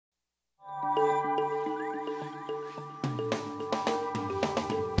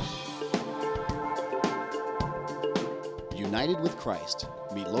United with Christ.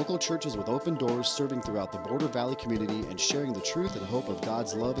 Meet local churches with open doors, serving throughout the Border Valley community and sharing the truth and hope of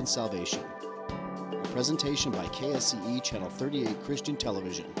God's love and salvation. A presentation by KSCE Channel 38 Christian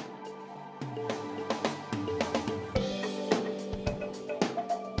Television.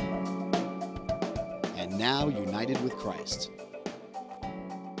 And now, United with Christ.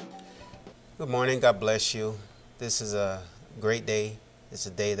 Good morning. God bless you. This is a great day. It's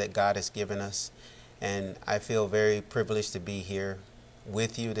a day that God has given us. And I feel very privileged to be here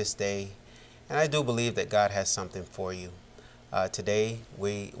with you this day. And I do believe that God has something for you. Today,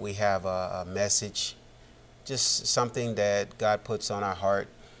 we have a message, just something that God puts on our heart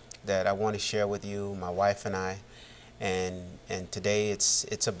that I want to share with you, my wife and I. And today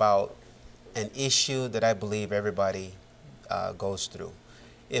it's about an issue that I believe everybody goes through.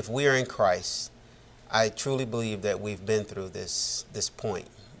 If we are in Christ, I truly believe that we've been through this point.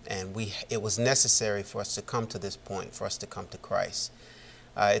 And it was necessary for us to come to this point, for us to come to Christ.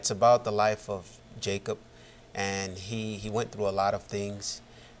 It's about the life of Jacob, and he went through a lot of things.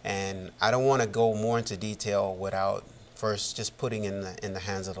 And I don't want to go more into detail without first just putting in the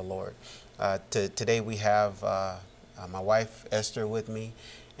hands of the Lord. Today we have my wife Esther with me,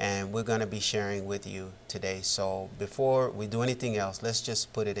 and we're going to be sharing with you today. So before we do anything else, let's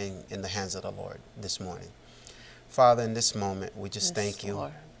just put it in the hands of the Lord this morning. Father, in this moment, we just thank you.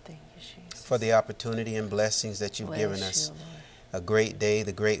 Lord. Thank you, Jesus. For the opportunity and blessings that you've given us. A great day,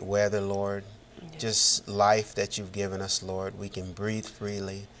 the great weather, Lord. Yes. Just life that you've given us, Lord. We can breathe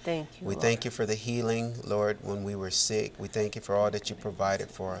freely. Thank you, We Lord. thank you for the healing, Lord, when we were sick. We thank you for all that you provided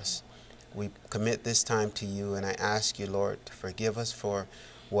for us. We commit this time to you, and I ask you, Lord, to forgive us for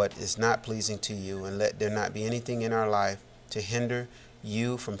what is not pleasing to you, and let there not be anything in our life to hinder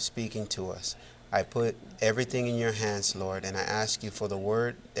you from speaking to us. I put everything in your hands, Lord, and I ask you for the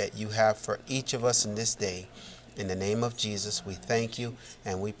word that you have for each of us in this day. In the name of Jesus, we thank you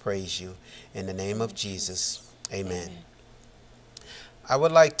and we praise you. In the name of Jesus, amen. I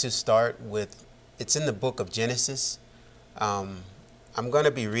would like to start with, it's in the book of Genesis. I'm going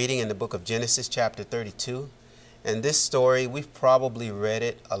to be reading in the book of Genesis chapter 32. And this story, we've probably read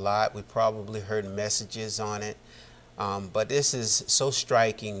it a lot. We probably heard messages on it. But this is so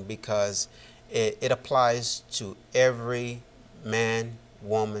striking because it applies to every man,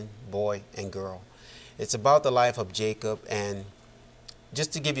 woman, boy, and girl. It's about the life of Jacob, and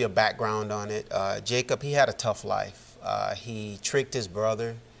just to give you a background on it, Jacob, he had a tough life. He tricked his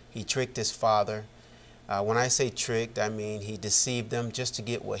brother. He tricked his father. When I say tricked, I mean he deceived them just to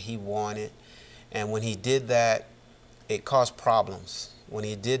get what he wanted. And when he did that, it caused problems. When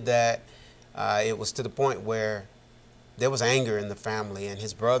he did that, it was to the point where there was anger in the family, and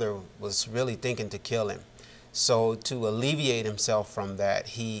his brother was really thinking to kill him. So to alleviate himself from that,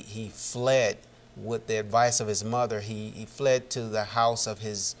 he fled with the advice of his mother. He fled to the house of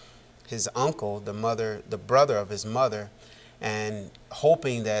his uncle, the brother of his mother, and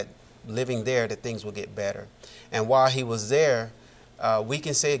hoping that living there that things would get better. And while he was there, we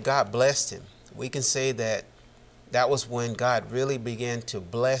can say God blessed him. We can say that was when God really began to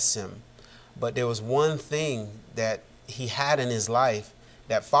bless him. But there was one thing that he had in his life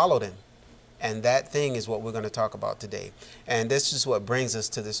that followed him. And that thing is what we're going to talk about today. And this is what brings us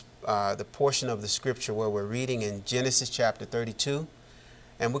to this, the portion of the scripture where we're reading in Genesis chapter 32.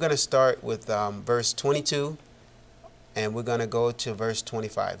 And we're going to start with verse 22, and we're going to go to verse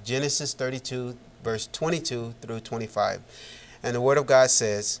 25. Genesis 32, verse 22 through 25. And the word of God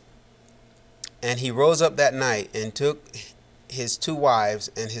says, "And he rose up that night and took his 2 wives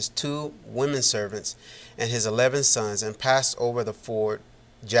and his 2 women servants and his 11 sons, and passed over the ford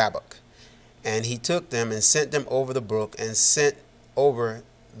Jabbok. And he took them and sent them over the brook, and sent over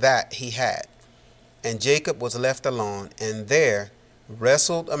that he had. And Jacob was left alone, and there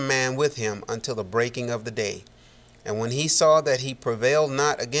wrestled a man with him until the breaking of the day. And when he saw that he prevailed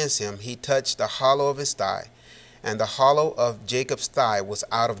not against him, he touched the hollow of his thigh, and the hollow of Jacob's thigh was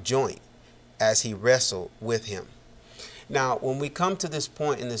out of joint, as he wrestled with him." Now, when we come to this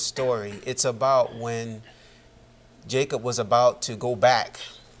point in this story, it's about when Jacob was about to go back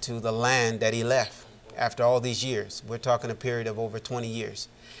to the land that he left after all these years. We're talking a period of over 20 years.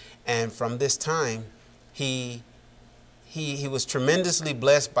 And from this time, he was tremendously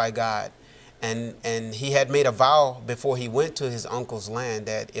blessed by God. And he had made a vow before he went to his uncle's land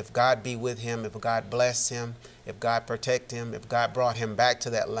that if God be with him, if God blessed him, if God protect him, if God brought him back to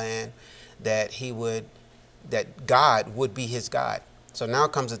that land, that God would be his God. So now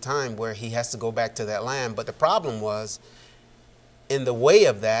comes a time where he has to go back to that land. But the problem was, in the way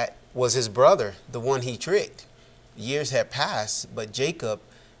of that was his brother, the one he tricked. Years had passed, but Jacob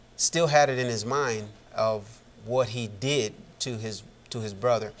still had it in his mind of what he did to his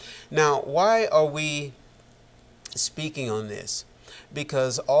brother. Now, why are we speaking on this?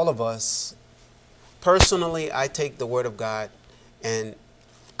 Because all of us, personally, I take the Word of God and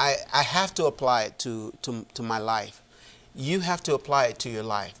I have to apply it to my life. You have to apply it to your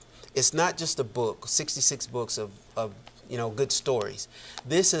life. It's not just a book, 66 books of good stories.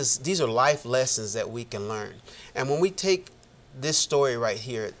 These are life lessons that we can learn. And when we take this story right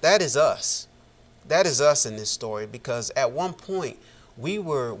here, that is us. That is us in this story, because at one point we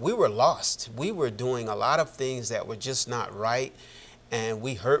were lost. We were doing a lot of things that were just not right, and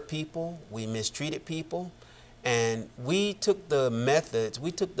we hurt people, we mistreated people, and we took the methods,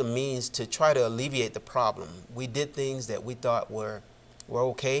 we took the means to try to alleviate the problem. We did things that we thought were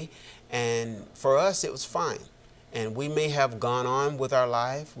okay, and for us it was fine. And we may have gone on with our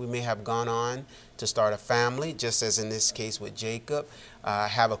life. We may have gone on to start a family, just as in this case with Jacob,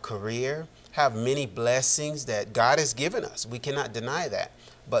 have a career, have many blessings that God has given us. We cannot deny that.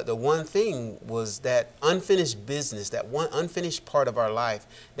 But the one thing was that unfinished business, that one unfinished part of our life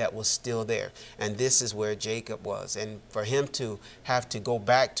that was still there. And this is where Jacob was. And for him to have to go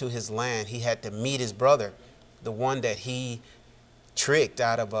back to his land, he had to meet his brother, the one that he tricked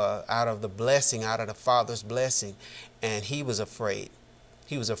out of the blessing, out of the father's blessing. And he was afraid.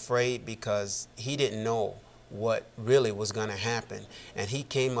 He was afraid because he didn't know what really was going to happen. And he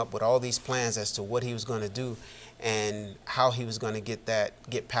came up with all these plans as to what he was going to do and how he was going to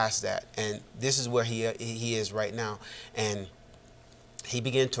get past that. And this is where he is right now. And he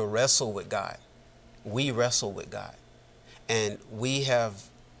began to wrestle with God. We wrestle with God. And we have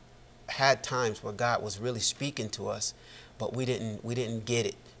had times where God was really speaking to us, but we didn't get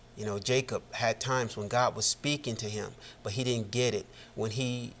it. You know, Jacob had times when God was speaking to him, but he didn't get it. When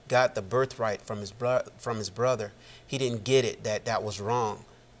he got the birthright from his brother, he didn't get it that was wrong.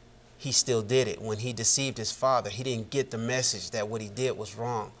 He still did it. When he deceived his father, he didn't get the message that what he did was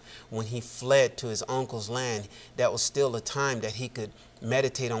wrong. When he fled to his uncle's land, that was still a time that he could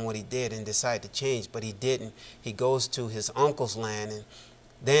meditate on what he did and decide to change, but he didn't. He goes to his uncle's land, and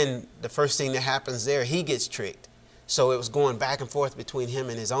then the first thing that happens there, he gets tricked. So it was going back and forth between him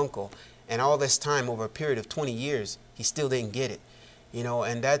and his uncle. And all this time, over a period of 20 years, he still didn't get it. You know,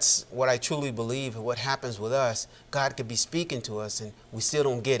 and that's what I truly believe, what happens with us. God could be speaking to us and we still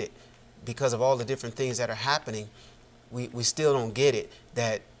don't get it because of all the different things that are happening. We still don't get it,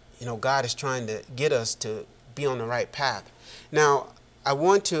 that, you know, God is trying to get us to be on the right path. Now, I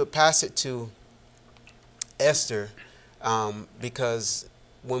want to pass it to Esther because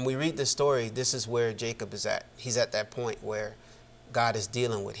when we read the story, this is where Jacob is at. He's at that point where God is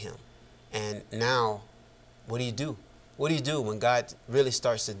dealing with him. And now, what do you do? What do you do when God really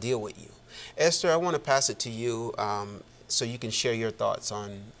starts to deal with you? Esther, I want to pass it to you so you can share your thoughts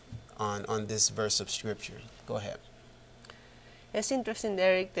on this verse of Scripture. Go ahead. It's interesting,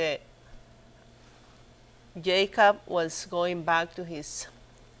 Derrick, that Jacob was going back to his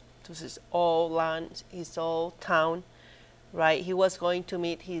old land, his old town, right? He was going to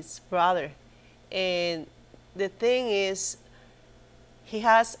meet his brother. And the thing is, he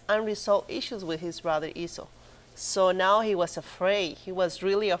has unresolved issues with his brother Esau. So now he was afraid. He was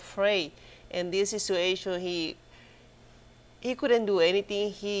really afraid. In this situation, he couldn't do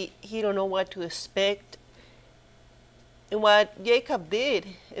anything. He don't know what to expect. And what Jacob did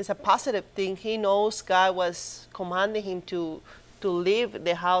is a positive thing. He knows God was commanding him to leave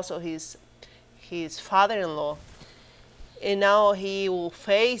the house of his father-in-law. And now he will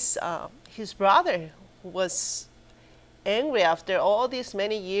face his brother, who was angry. After all these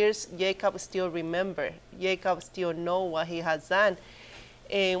many years, Jacob still remember. Jacob still know what he has done.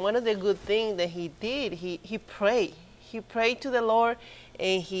 And one of the good things that he did, he prayed. He prayed to the Lord,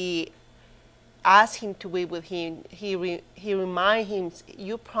 and he asked him to be with him. He reminded him,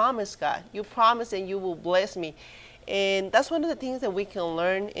 you promised, God. You promised and you will bless me. And that's one of the things that we can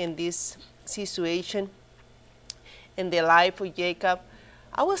learn in this situation, in the life of Jacob.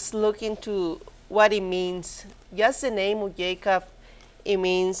 I was looking to what it means. Just the name of Jacob, it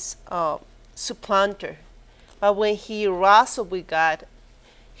means supplanter. But when he wrestled with God,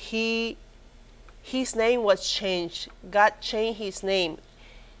 his name was changed. God changed his name,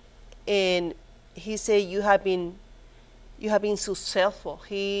 and he said, "You have been successful."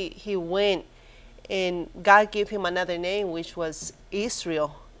 He went, and God gave him another name, which was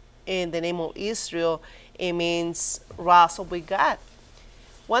Israel. And the name of Israel, it means wrestle with God.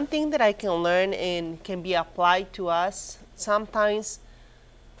 One thing that I can learn and can be applied to us, sometimes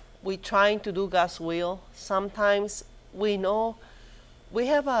we're trying to do God's will. Sometimes we know we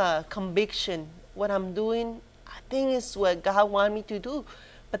have a conviction. What I'm doing, I think is what God wants me to do.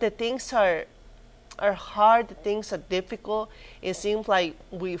 But the things are are hard, the things are difficult. It seems like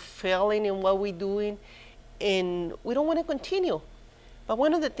we're failing in what we're doing, and we don't want to continue. But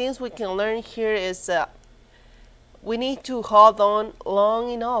one of the things we can learn here is that we need to hold on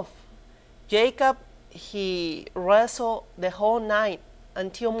long enough. Jacob, he wrestled the whole night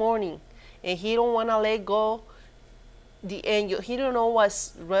until morning, and he don't want to let go the angel. He don't know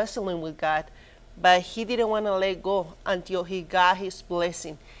what's wrestling with God, but he didn't want to let go until he got his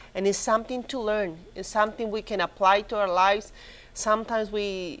blessing. And it's something to learn. It's something we can apply to our lives. Sometimes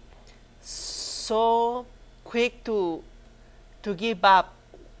we so quick to give up.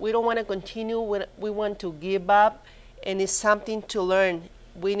 We don't want to continue. We want to give up, and it's something to learn.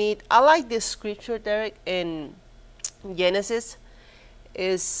 I like this scripture, Derrick, in Genesis,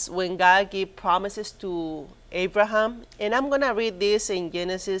 is when God gave promises to Abraham. And I'm going to read this in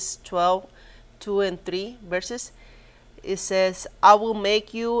Genesis 12, 2 and 3 verses. It says, I will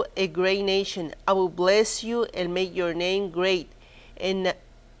make you a great nation. I will bless you and make your name great, and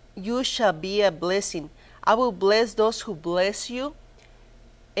you shall be a blessing. I will bless those who bless you,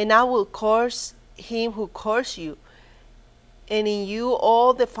 and I will curse him who curses you. And in you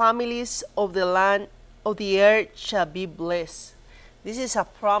all the families of the land of the earth shall be blessed. This is a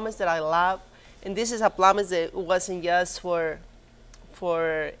promise that I love, and this is a promise that wasn't just for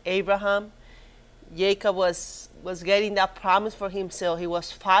Abraham. Jacob was getting that promise for himself. He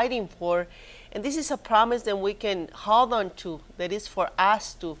was fighting for, and this is a promise that we can hold on to, that is for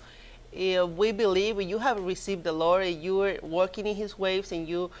us to. If we believe, if you have received the Lord, and you are working in his ways, and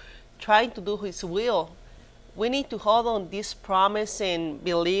you trying to do his will, we need to hold on this promise and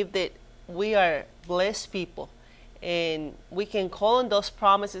believe that we are blessed people. And we can call on those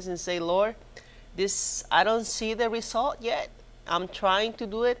promises and say, Lord, I don't see the result yet. I'm trying to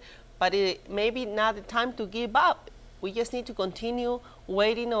do it, but it maybe not the time to give up. We just need to continue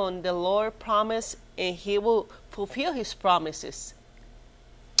waiting on the Lord promise, and he will fulfill his promises.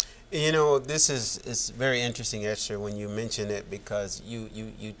 You know, this is very interesting, Esther, when you mention it, because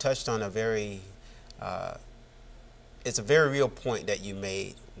you touched on a very it's a very real point that you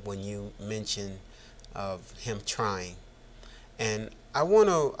made when you mentioned of him trying. And I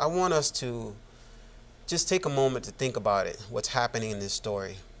want us to just take a moment to think about it, what's happening in this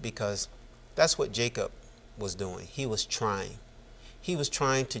story, because that's what Jacob was doing. He was trying. He was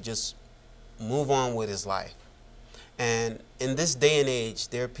trying to just move on with his life. And in this day and age,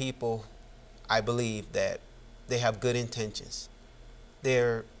 there are people, I believe, that they have good intentions.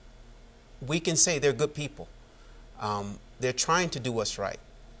 We can say they're good people. They're trying to do what's right.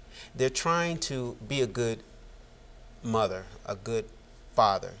 They're trying to be a good mother, a good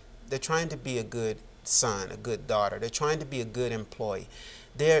father. They're trying to be a good son, a good daughter. They're trying to be a good employee.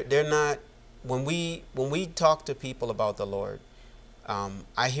 They're not. When we talk to people about the Lord,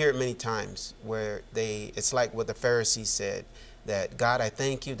 I hear it many times where it's like what the Pharisees said, that God, I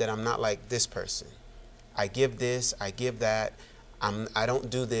thank you that I'm not like this person. I give this, I give that. I don't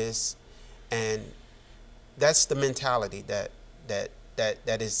do this. And that's the mentality that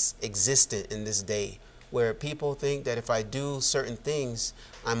is existent in this day, where people think that if I do certain things,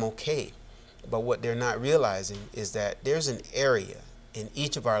 I'm okay. But what they're not realizing is that there's an area in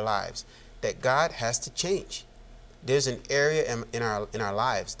each of our lives that God has to change. There's an area in our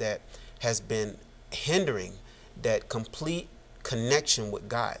lives that has been hindering that complete connection with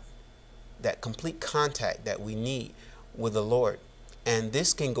God, that complete contact that we need with the Lord. And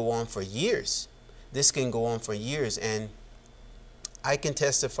this can go on for years. This can go on for years. And I can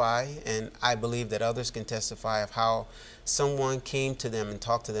testify, and I believe that others can testify, of how someone came to them and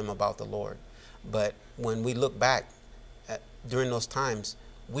talked to them about the Lord. But when we look back during those times,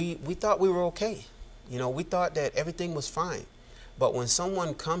 we thought we were okay. You know, we thought that everything was fine. But when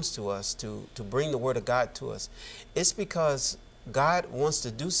someone comes to us to bring the word of God to us, it's because God wants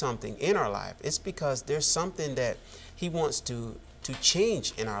to do something in our life. It's because there's something that he wants to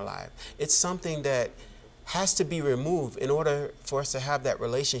change in our life. It's something that has to be removed in order for us to have that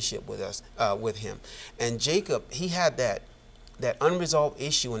relationship with him. And Jacob, he had that unresolved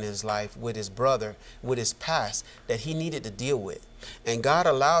issue in his life with his brother, with his past, that he needed to deal with. And God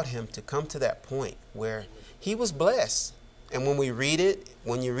allowed him to come to that point where he was blessed. And when we read it,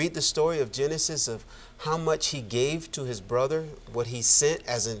 when you read the story of Genesis, of how much he gave to his brother, what he sent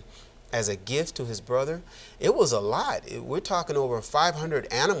as a gift to his brother, it was a lot. We're talking over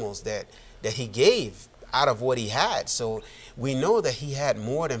 500 animals that he gave out of what he had. So we know that he had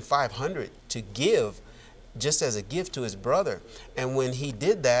more than 500 to give just as a gift to his brother. And when he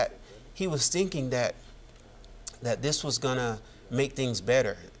did that, he was thinking that this was going to make things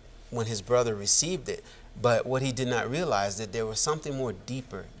better when his brother received it. But what he did not realize, that there was something more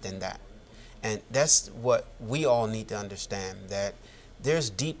deeper than that. And that's what we all need to understand, that there's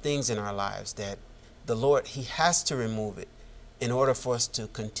deep things in our lives that the Lord, he has to remove it in order for us to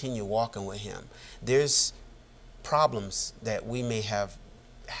continue walking with him. There's problems that we may have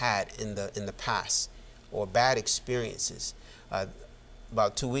had in the past, or bad experiences.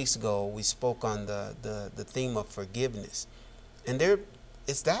 About 2 weeks ago, we spoke on the theme of forgiveness. And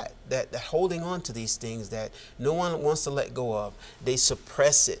it's that holding on to these things that no one wants to let go of. They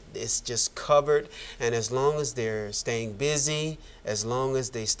suppress it. It's just covered. And as long as they're staying busy, as long as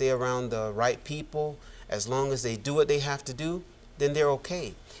they stay around the right people, as long as they do what they have to do, then they're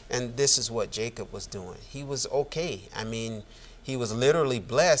okay. And this is what Jacob was doing. He was okay. I mean, he was literally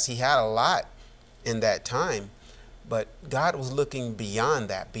blessed. He had a lot in that time. But God was looking beyond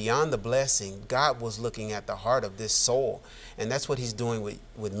that, beyond the blessing. God was looking at the heart of this soul. And that's what he's doing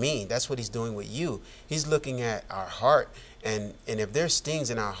with me. That's what he's doing with you. He's looking at our heart. And if there's things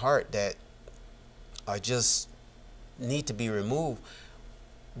in our heart that are just need to be removed,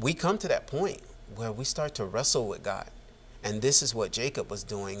 we come to that point where we start to wrestle with God. And this is what Jacob was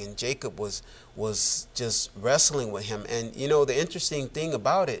doing. And Jacob was just wrestling with him. And, you know, the interesting thing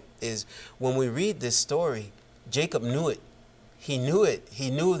about it is when we read this story, Jacob knew it. He knew it. He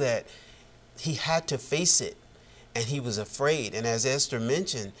knew that he had to face it. And he was afraid. And as Esther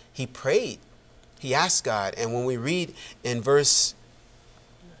mentioned, he prayed. He asked God. And when we read in verse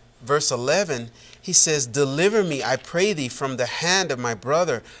 11, he says, "Deliver me, I pray thee, from the hand of my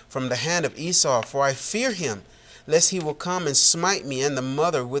brother, from the hand of Esau, for I fear him, lest he will come and smite me and the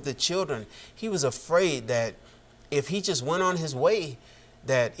mother with the children." He was afraid that if he just went on his way,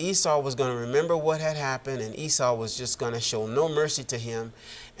 that Esau was going to remember what had happened, and Esau was just going to show no mercy to him.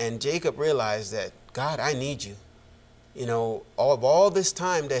 And Jacob realized that, God, I need you. You know, all this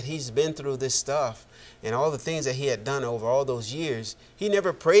time that he's been through this stuff and all the things that he had done over all those years, he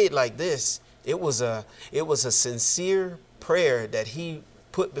never prayed like this. It was a sincere prayer that he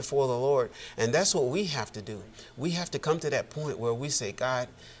put before the Lord. And that's what we have to do. We have to come to that point where we say, God,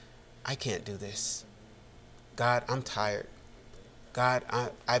 I can't do this. God, I'm tired. God,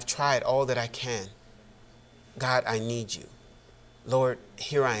 I've tried all that I can. God, I need you. Lord,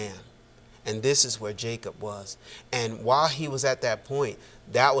 here I am. And this is where Jacob was. And while he was at that point,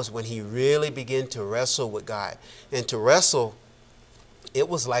 that was when he really began to wrestle with God. And to wrestle, it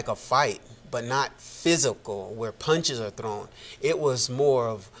was like a fight, but not physical, where punches are thrown. It was more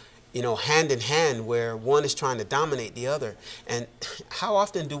of, you know, hand in hand, where one is trying to dominate the other. And how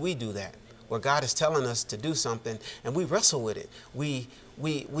often do we do that? Where God is telling us to do something and we wrestle with it. We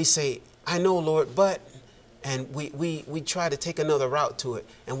say, I know, Lord, but, and we try to take another route to it,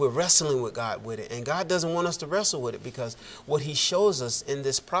 and we're wrestling with God with it. And God doesn't want us to wrestle with it, because what he shows us in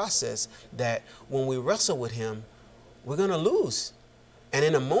this process, that when we wrestle with him, we're going to lose. And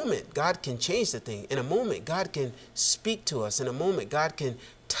in a moment, God can change the thing. In a moment, God can speak to us. In a moment, God can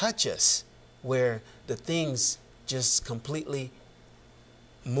touch us, where the things just completely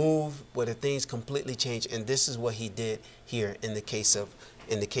move, where the things completely change. And this is what he did here in the case of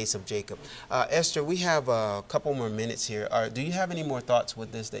Jacob. Esther, we have a couple more minutes here. Do you have any more thoughts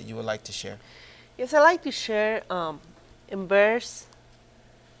with this that you would like to share? Yes, I'd like to share in verse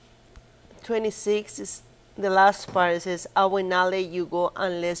 26, is the last part. It says, I will not let you go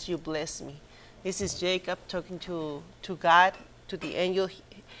unless you bless me. This is Jacob talking to God, to the angel.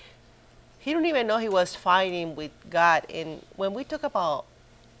 He didn't even know he was fighting with God. And when we talk about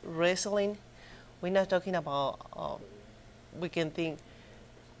wrestling, we're not talking about we can think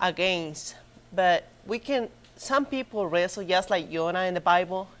against, but some people wrestle just like Jonah in the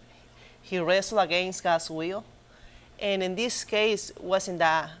Bible. He wrestled against God's will, and in this case wasn't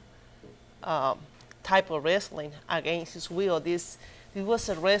that type of wrestling against his will. This was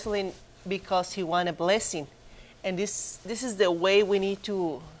a wrestling because he wanted blessing. And this is the way we need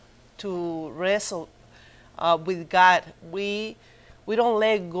to wrestle with God. We don't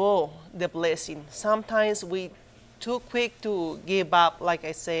let go the blessing. Sometimes we too quick to give up, like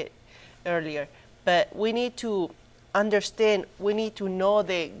I said earlier. But we need to understand, we need to know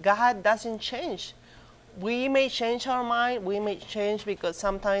that God doesn't change. We may change our mind, we may change because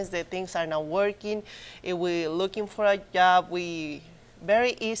sometimes the things are not working. If we're looking for a job, we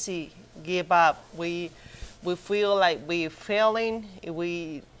very easy give up. We feel like we're failing.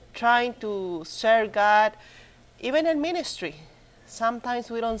 We trying to serve God, even in ministry. Sometimes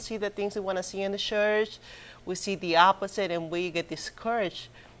we don't see the things we want to see in the church. We see the opposite and we get discouraged.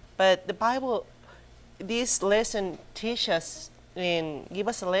 But the Bible, this lesson teaches us and give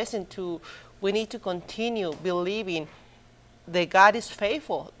us a lesson we need to continue believing that God is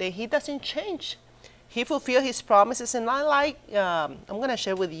faithful, that he doesn't change. he fulfilled his promises. And I like, I'm going to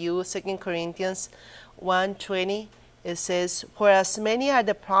share with you 2 Corinthians 1:20. It says, "For as many are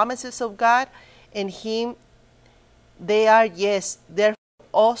the promises of God, in him they are yes. Therefore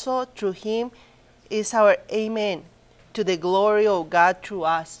also through him is our amen, to the glory of God through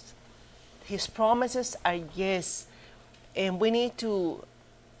us." His promises are yes. And we need to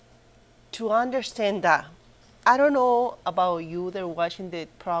understand that. I don't know about you that are watching the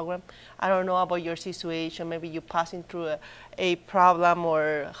program. I don't know about your situation. Maybe you're passing through a problem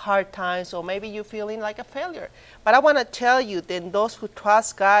or hard times, or maybe you're feeling like a failure. But I want to tell you that those who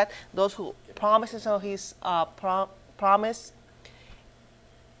trust God, those who promises on his promise,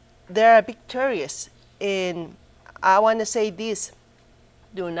 they are victorious. And I want to say this: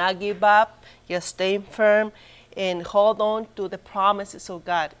 do not give up. Just stay firm and hold on to the promises of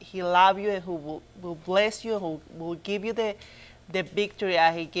God. He loves you, and who will bless you, who will give you the victory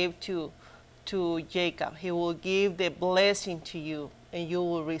that he gave to Jacob. He will give the blessing to you, and you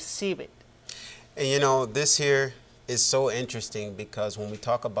will receive it. And you know, this here is so interesting, because when we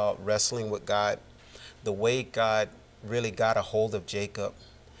talk about wrestling with God, the way God really got a hold of Jacob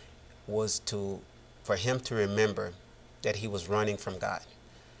was for him to remember that he was running from God.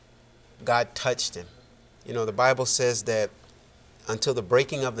 God touched him. You know, the Bible says that until the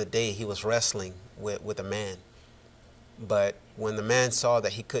breaking of the day, he was wrestling with a man. But when the man saw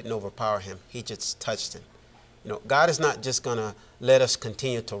that he couldn't overpower him, he just touched him. You know, God is not just going to let us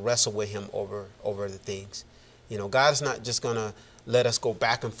continue to wrestle with him over the things. You know, God is not just going to let us go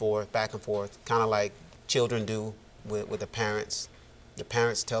back and forth, kind of like children do with the parents. The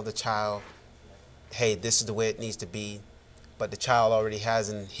parents tell the child, hey, this is the way it needs to be. But the child already has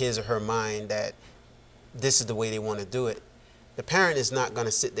in his or her mind that this is the way they want to do it. The parent is not going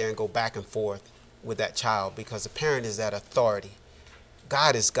to sit there and go back and forth with that child, because the parent is that authority.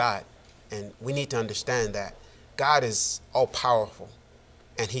 God is God, and we need to understand that. God is all-powerful,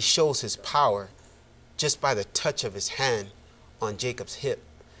 and he shows his power just by the touch of his hand on Jacob's hip.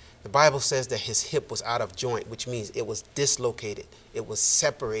 The Bible says that his hip was out of joint, which means it was dislocated. It was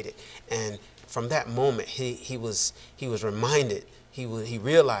separated. And from that moment, he was reminded, he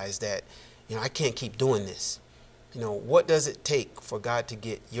realized that, you know, I can't keep doing this. You know, what does it take for God to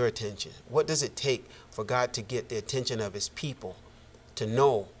get your attention? What does it take for God to get the attention of his people to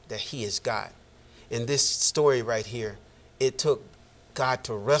know that he is God? In this story right here, it took God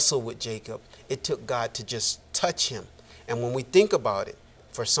to wrestle with Jacob. It took God to just touch him. And when we think about it,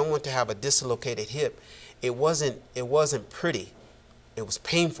 for someone to have a dislocated hip, it wasn't pretty. It was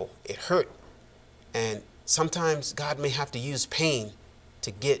painful. It hurt. And sometimes God may have to use pain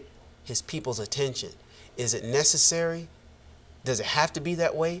to get his people's attention. Is it necessary? Does it have to be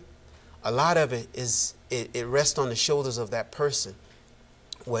that way? A lot of it is, it rests on the shoulders of that person,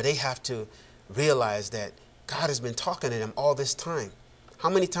 where they have to realize that God has been talking to them all this time. How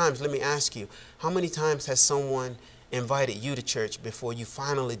many times, let me ask you, how many times has someone invited you to church before you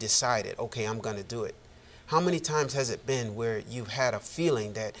finally decided, okay, I'm going to do it? How many times has it been where you've had a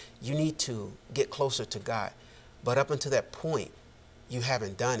feeling that you need to get closer to God, but up until that point, you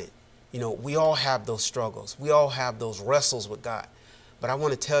haven't done it? You know, we all have those struggles. We all have those wrestles with God. But I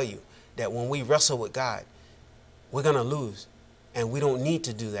want to tell you that when we wrestle with God, we're going to lose. And we don't need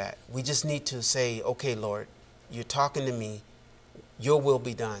to do that. We just need to say, okay, Lord, you're talking to me. Your will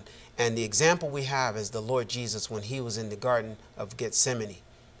be done. And the example we have is the Lord Jesus when he was in the Garden of Gethsemane.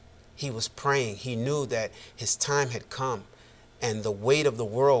 He was praying. He knew that his time had come and the weight of the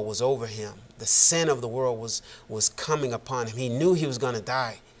world was over him. The sin of the world was coming upon him. He knew he was going to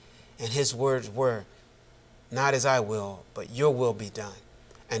die. And his words were, not as I will, but your will be done.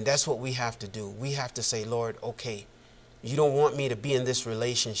 And that's what we have to do. We have to say, Lord, okay, you don't want me to be in this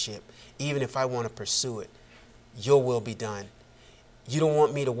relationship, even if I want to pursue it. Your will be done. You don't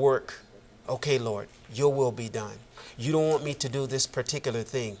want me to work. Okay, Lord, your will be done. You don't want me to do this particular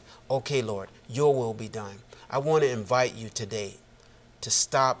thing. Okay, Lord, your will be done. I want to invite you today to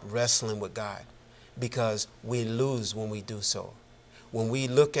stop wrestling with God, because we lose when we do so. When we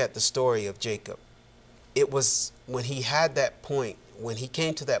look at the story of Jacob, it was when he had that point, when he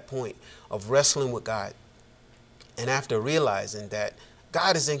came to that point of wrestling with God, and after realizing that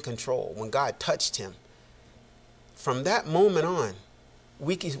God is in control, when God touched him, from that moment on,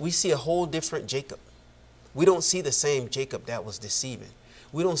 we see a whole different Jacob. We don't see the same Jacob that was deceiving.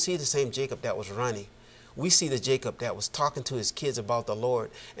 We don't see the same Jacob that was running. We see the Jacob that was talking to his kids about the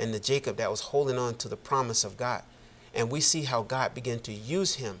Lord, and the Jacob that was holding on to the promise of God. And we see how God began to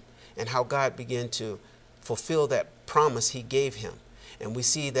use him and how God began to fulfill that promise he gave him. And we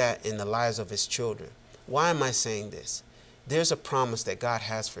see that in the lives of his children. Why am I saying this? There's a promise that God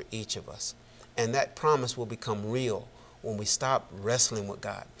has for each of us. And that promise will become real when we stop wrestling with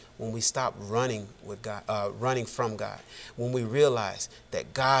God, when we stop running with God, running from God, when we realize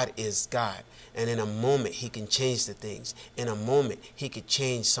that God is God, and in a moment He can change the things. In a moment He could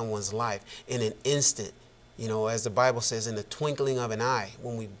change someone's life. In an instant, you know, as the Bible says, in the twinkling of an eye,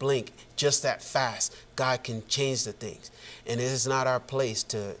 when we blink just that fast, God can change the things. And it is not our place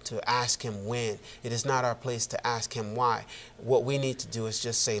to ask Him when. It is not our place to ask Him why. What we need to do is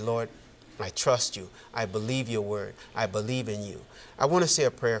just say, Lord, I trust you. I believe your word. I believe in you. I want to say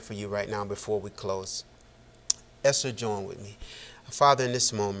a prayer for you right now before we close. Esther, join with me. Father, in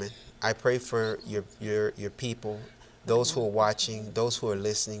this moment, I pray for your people, those who are watching, those who are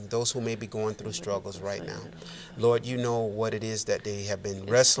listening, those who may be going through struggles right now. Lord, you know what it is that they have been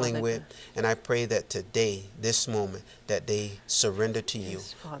wrestling with, and I pray that today, this moment, that they surrender to you,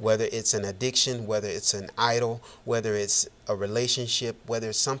 whether it's an addiction, whether it's an idol, whether it's a relationship, whether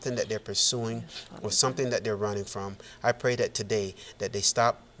it's something that they're pursuing or something that they're running from. I pray that today that they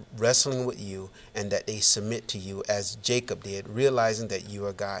stop wrestling with you and that they submit to you as Jacob did, realizing that you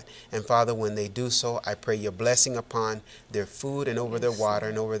are God. And Father, when they do so, I pray your blessing upon their food and over their water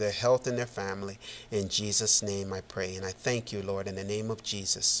and over their health and their family. In Jesus' name I pray. And I thank you, Lord, in the name of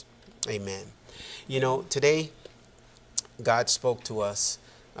Jesus. Amen. You know, today God spoke to us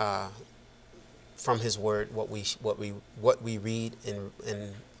from His Word, what we read in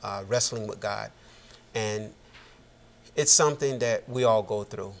wrestling with God, and it's something that we all go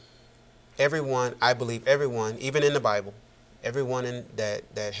through. Everyone, I believe, everyone, even in the Bible, everyone that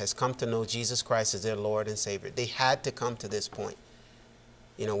has come to know Jesus Christ as their Lord and Savior, they had to come to this point.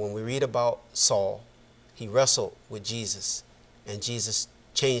 You know, when we read about Saul, he wrestled with Jesus, and Jesus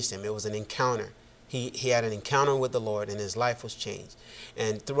changed him. It was an encounter. He had an encounter with the Lord, and his life was changed.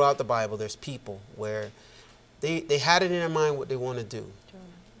 And throughout the Bible, there's people where they had it in their mind what they want to do,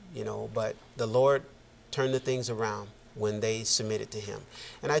 you know, but the Lord turned the things around when they submitted to Him.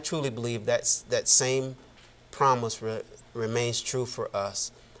 And I truly believe that same promise remains true for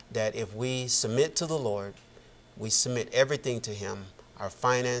us, that if we submit to the Lord, we submit everything to Him, our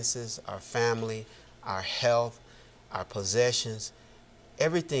finances, our family, our health, our possessions,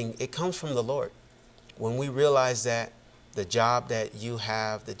 everything, it comes from the Lord. When we realize that the job that you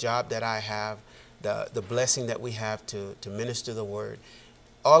have, the job that I have, the blessing that we have to minister the word,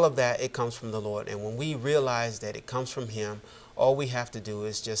 all of that, it comes from the Lord. And when we realize that it comes from Him, all we have to do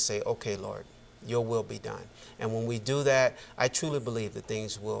is just say, okay, Lord, your will be done. And when we do that, I truly believe that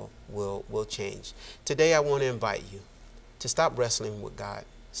things will change. Today, I want to invite you to stop wrestling with God.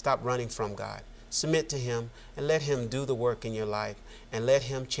 Stop running from God. Submit to Him and let Him do the work in your life, and let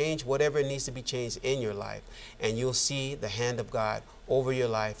Him change whatever needs to be changed in your life. And you'll see the hand of God over your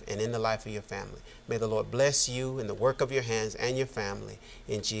life and in the life of your family. May the Lord bless you in the work of your hands and your family,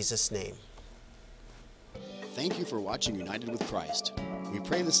 in Jesus' name. Thank you for watching United with Christ. We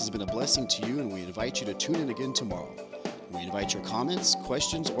pray this has been a blessing to you, and we invite you to tune in again tomorrow. We invite your comments,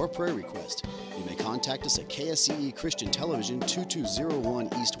 questions, or prayer requests. You may contact us at KSCE Christian Television, 2201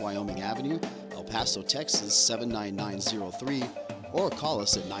 East Wyoming Avenue, El Paso, Texas 79903, or call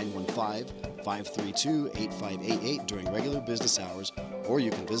us at 915-532-8588 during regular business hours, or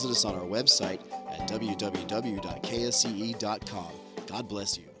you can visit us on our website at www.ksce.com. God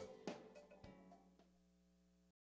bless you.